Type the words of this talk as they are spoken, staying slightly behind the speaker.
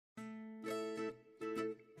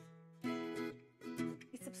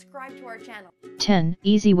subscribe to our channel. 10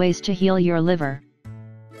 Easy ways to heal your liver.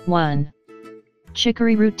 1.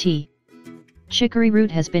 Chicory root tea. Chicory root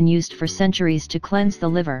has been used for centuries to cleanse the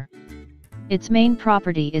liver. Its main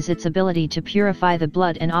property is its ability to purify the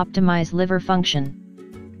blood and optimize liver function.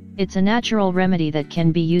 It's a natural remedy that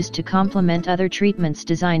can be used to complement other treatments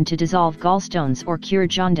designed to dissolve gallstones or cure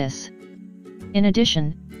jaundice. In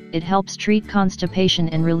addition, it helps treat constipation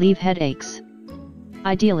and relieve headaches.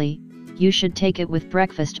 Ideally, you should take it with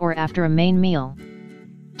breakfast or after a main meal.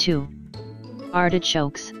 2.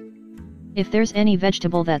 Artichokes. If there's any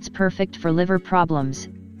vegetable that's perfect for liver problems,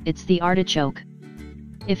 it's the artichoke.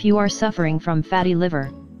 If you are suffering from fatty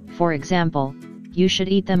liver, for example, you should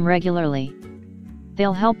eat them regularly.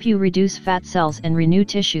 They'll help you reduce fat cells and renew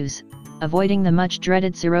tissues, avoiding the much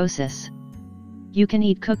dreaded cirrhosis. You can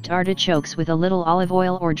eat cooked artichokes with a little olive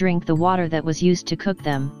oil or drink the water that was used to cook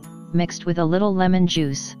them, mixed with a little lemon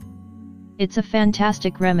juice. It's a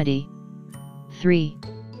fantastic remedy. 3.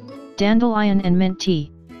 Dandelion and mint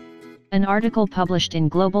tea. An article published in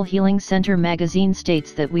Global Healing Center magazine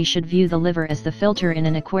states that we should view the liver as the filter in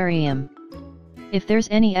an aquarium. If there's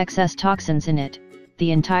any excess toxins in it, the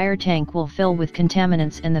entire tank will fill with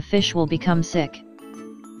contaminants and the fish will become sick.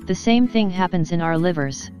 The same thing happens in our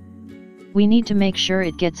livers. We need to make sure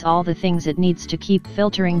it gets all the things it needs to keep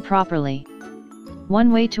filtering properly.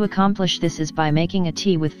 One way to accomplish this is by making a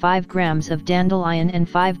tea with 5 grams of dandelion and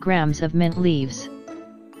 5 grams of mint leaves.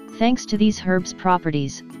 Thanks to these herbs'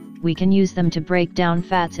 properties, we can use them to break down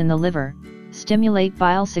fats in the liver, stimulate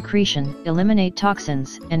bile secretion, eliminate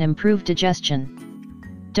toxins, and improve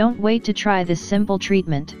digestion. Don't wait to try this simple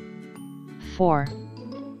treatment. 4.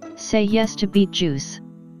 Say yes to beet juice.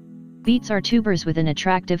 Beets are tubers with an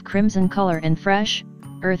attractive crimson color and fresh,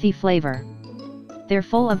 earthy flavor. They're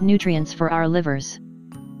full of nutrients for our livers.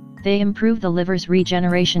 They improve the liver's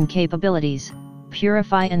regeneration capabilities,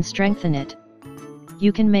 purify and strengthen it.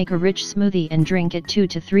 You can make a rich smoothie and drink it 2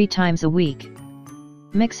 to 3 times a week.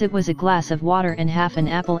 Mix it with a glass of water and half an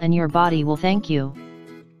apple and your body will thank you.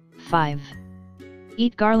 5.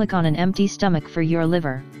 Eat garlic on an empty stomach for your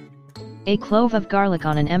liver. A clove of garlic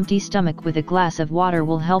on an empty stomach with a glass of water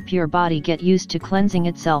will help your body get used to cleansing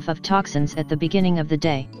itself of toxins at the beginning of the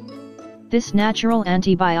day. This natural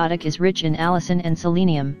antibiotic is rich in allicin and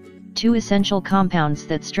selenium, 2 essential compounds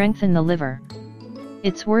that strengthen the liver.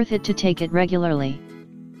 It's worth it to take it regularly.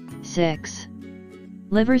 6.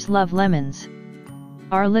 Livers love lemons.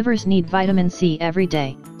 Our livers need vitamin C every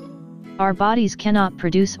day. Our bodies cannot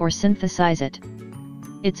produce or synthesize it.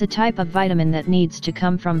 It's a type of vitamin that needs to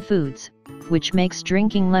come from foods, which makes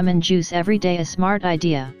drinking lemon juice every day a smart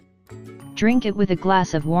idea. Drink it with a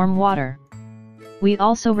glass of warm water. We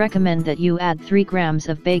also recommend that you add 3 grams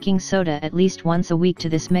of baking soda at least once a week to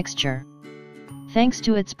this mixture. Thanks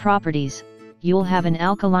to its properties, you'll have an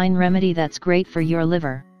alkaline remedy that's great for your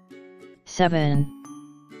liver. 7.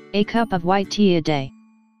 A cup of white tea a day.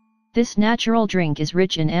 This natural drink is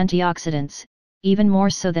rich in antioxidants, even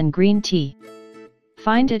more so than green tea.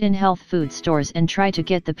 Find it in health food stores and try to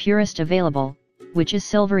get the purest available, which is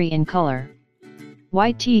silvery in color.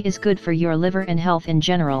 White tea is good for your liver and health in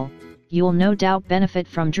general, you'll no doubt benefit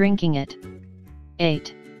from drinking it.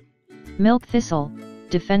 8. Milk thistle,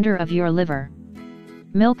 defender of your liver.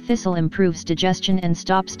 Milk thistle improves digestion and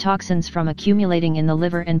stops toxins from accumulating in the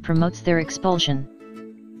liver and promotes their expulsion.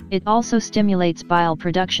 It also stimulates bile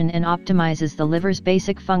production and optimizes the liver's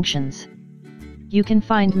basic functions. You can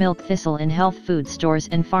find milk thistle in health food stores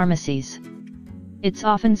and pharmacies. It's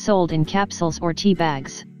often sold in capsules or tea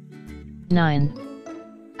bags.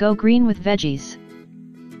 9. Go green with veggies.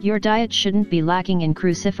 Your diet shouldn't be lacking in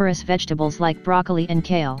cruciferous vegetables like broccoli and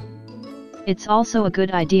kale. It's also a good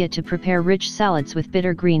idea to prepare rich salads with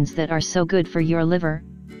bitter greens that are so good for your liver,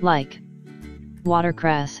 like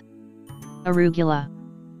watercress, arugula,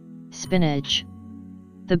 spinach.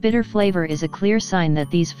 The bitter flavor is a clear sign that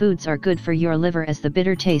these foods are good for your liver, as the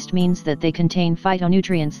bitter taste means that they contain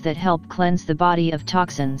phytonutrients that help cleanse the body of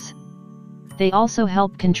toxins. They also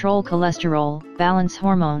help control cholesterol, balance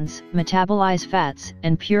hormones, metabolize fats,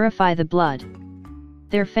 and purify the blood.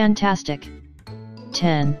 They're fantastic.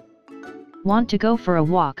 10. Want to go for a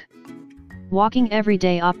walk? Walking every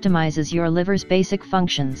day optimizes your liver's basic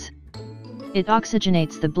functions. It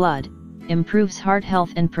oxygenates the blood, improves heart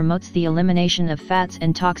health and promotes the elimination of fats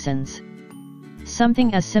and toxins.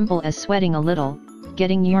 Something as simple as sweating a little,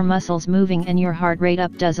 getting your muscles moving and your heart rate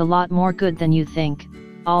up does a lot more good than you think,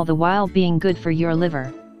 all the while being good for your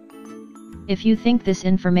liver. If you think this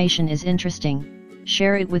information is interesting,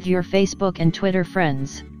 share it with your Facebook and Twitter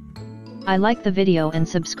friends. I like the video and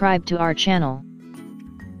subscribe to our channel.